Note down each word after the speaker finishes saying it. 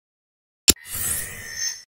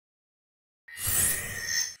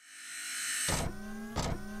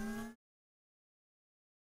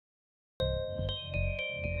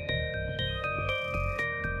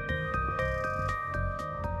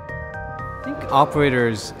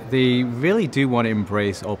operators, they really do want to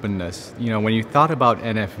embrace openness. You know, when you thought about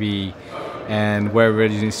NFV and where it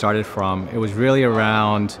originally started from, it was really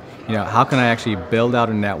around, you know, how can I actually build out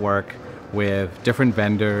a network with different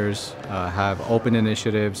vendors, have open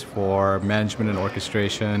initiatives for management and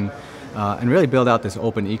orchestration, and really build out this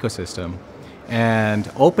open ecosystem. And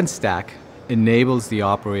OpenStack enables the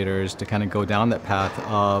operators to kind of go down that path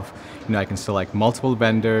of, you know, I can select multiple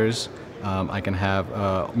vendors, I can have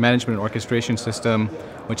a management and orchestration system,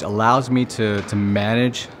 which allows me to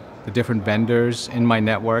manage the different vendors in my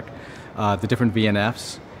network, the different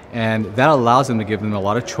VNFs, and that allows them to give them a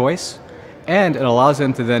lot of choice, and it allows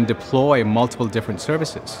them to then deploy multiple different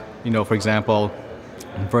services. You know, for example,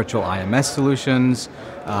 virtual IMS solutions,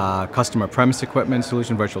 customer premise equipment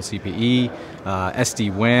solution, virtual CPE,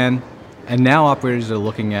 SD-WAN, and now operators are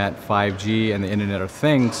looking at 5G and the Internet of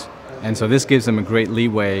Things, and so this gives them a great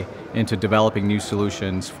leeway into developing new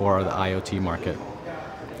solutions for the IoT market.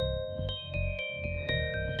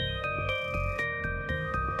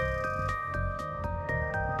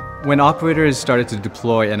 When operators started to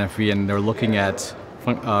deploy NFV and they're looking at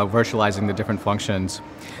virtualizing the different functions,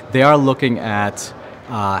 they are looking at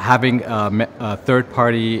having a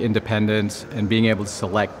third-party independence and being able to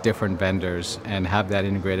select different vendors and have that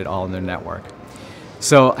integrated all in their network.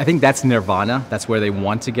 So I think that's nirvana, that's where they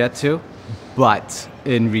want to get to, but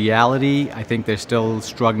in reality, I think they're still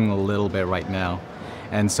struggling a little bit right now.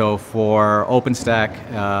 And so for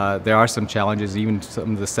OpenStack, there are some challenges. Even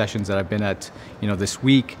some of the sessions that I've been at, you know, this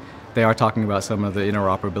week, they are talking about some of the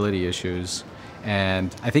interoperability issues.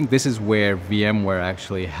 And I think this is where VMware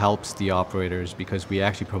actually helps the operators, because we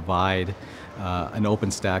actually provide an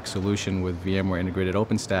OpenStack solution with VMware integrated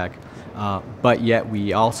OpenStack, but yet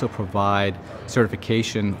we also provide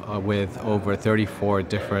certification with over 34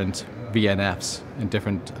 different VNFs and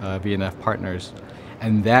different VNF partners.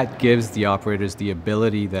 And that gives the operators the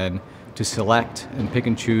ability then to select and pick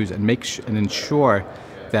and choose and and ensure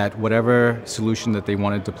that whatever solution that they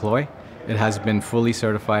want to deploy, it has been fully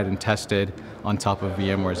certified and tested on top of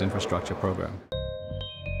VMware's infrastructure program.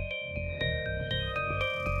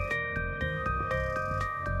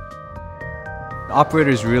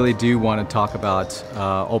 Operators really do want to talk about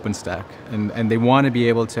OpenStack, and they want to be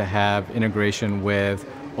able to have integration with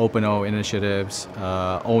OpenO initiatives,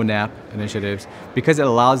 ONAP initiatives, because it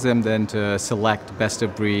allows them then to select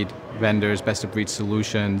best-of-breed vendors, best-of-breed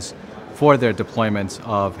solutions for their deployments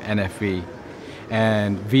of NFV.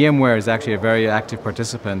 And VMware is actually a very active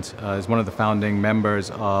participant, is one of the founding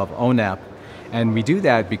members of ONAP. And we do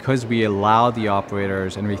that because we allow the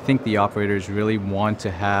operators, and we think the operators really want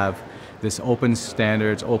to have this open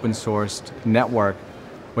standards, open sourced network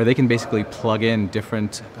where they can basically plug in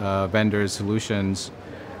different vendors' solutions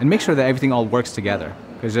and make sure that everything all works together.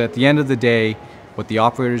 Because at the end of the day, what the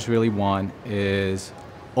operators really want is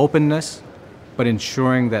openness, but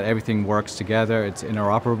ensuring that everything works together, it's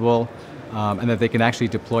interoperable, and that they can actually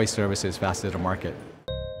deploy services faster to market.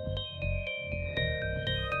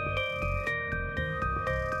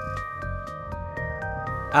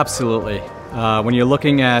 Absolutely. When you're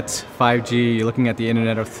looking at 5G, you're looking at the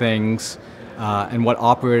Internet of Things, and what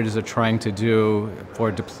operators are trying to do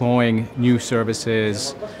for deploying new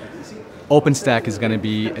services, OpenStack is going to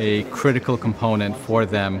be a critical component for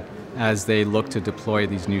them as they look to deploy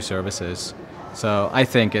these new services. So I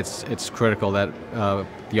think it's critical that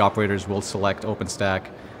the operators will select OpenStack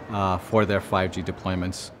for their 5G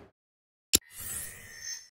deployments.